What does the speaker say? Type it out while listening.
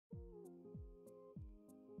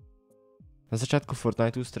Na začátku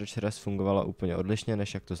Fortniteu STRIX fungovala úplně odlišně,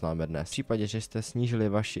 než jak to známe dnes. V případě, že jste snížili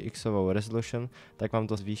vaši Xovou resolution, tak vám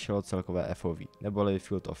to zvýšilo celkové FOV, neboli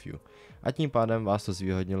Field of View. A tím pádem vás to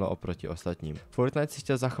zvýhodnilo oproti ostatním. Fortnite si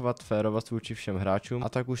chtěl zachovat férovost vůči všem hráčům a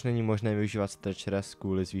tak už není možné využívat STRIX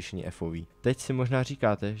kvůli zvýšení FOV. Teď si možná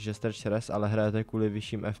říkáte, že STRIX ale hrajete kvůli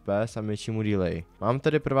vyšším FPS a menšímu delay. Mám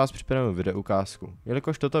tedy pro vás připravenou video ukázku.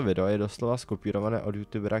 Jelikož toto video je doslova skopírované od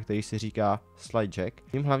youtubera, který si říká Slide.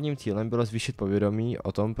 Mým hlavním cílem bylo zvýšit povědomí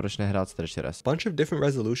o tom, proč nehrát STRIX. Bunch of different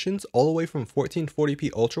resolutions all the way from 1440p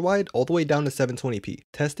ultra-wide all the way down to 720p.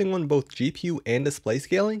 Testing on both GPU and display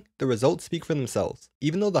scaling, the results speak for themselves.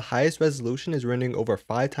 Even though the highest resolution is rendering over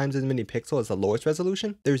 5 times as many pixels as the lowest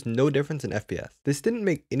resolution, there's no difference in FPS. This didn't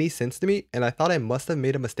make any sense to me, and I thought I must have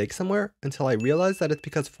made a mistake somewhere until I realized that it's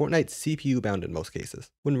because Fortnite's CPU bound in most cases.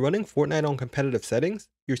 When running Fortnite on competitive settings,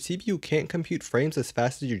 your CPU can't compute frames as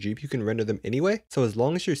fast as your GPU can render them anyway, so as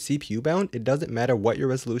long as you're CPU bound, it doesn't matter what your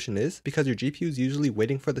resolution is because your GPU is usually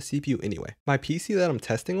waiting for the CPU anyway. My PC that I'm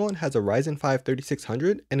testing on has a Ryzen 5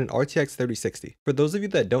 3600 and an RTX 3060. For those of you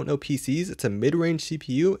that don't know PCs, it's a mid-range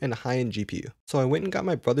CPU and a high-end GPU. So I went and got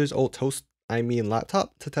my brother's old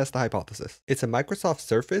laptop to test the hypothesis. It's a Microsoft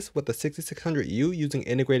Surface with a 6600U using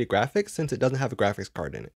integrated graphics since it doesn't have a graphics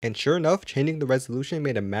card in it. And sure enough, changing the resolution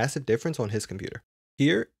made a massive difference on his computer.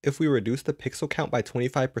 Here, if we reduce the pixel count by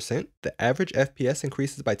 25%, the average FPS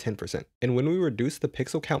increases by 10%. And when we reduce the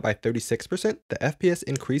pixel count by 36%, the FPS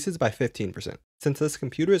increases by 15%. Since this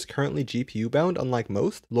computer is currently GPU bound unlike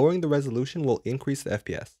most, lowering the resolution will increase the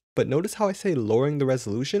FPS. But notice how I say lowering the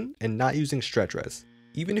resolution and not using stretch res.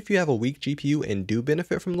 Even if you have a weak GPU and do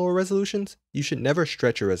benefit from lower resolutions, you should never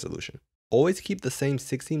stretch your resolution. Always keep the same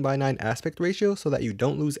 16:9 aspect ratio so that you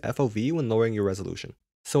don't lose FOV when lowering your resolution.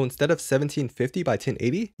 So instead of 1750 by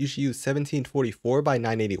 1080, you should use 1744 by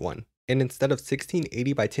 981. And instead of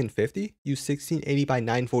 1680 by 1050, use 1680 by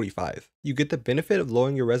 945. You get the benefit of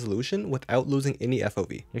lowering your resolution without losing any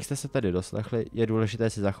FOV. Jak jste se tady doslechli, je důležité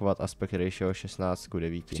si zachovat aspect ratio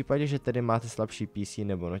 16:9. V případě, že tedy máte slabší PC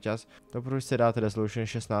nebo noťaz, to proč si dáte resolution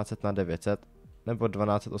 1600x900 nebo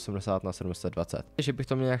 1280x720. Když bych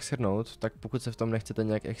to měl nějak shrnout, tak pokud se v tom nechcete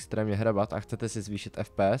nějak extrémně hrabat a chcete si zvýšit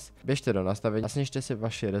FPS, běžte do nastavení a snižte si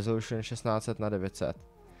vaši resolution 1600x900.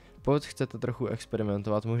 Pokud chcete trochu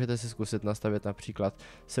experimentovat, můžete si zkusit nastavit například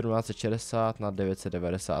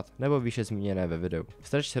 1760x990 nebo výše zmíněné ve videu.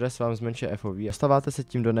 STRIX vám zmenší FOV a dostáváte se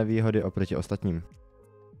tím do nevýhody oproti ostatním.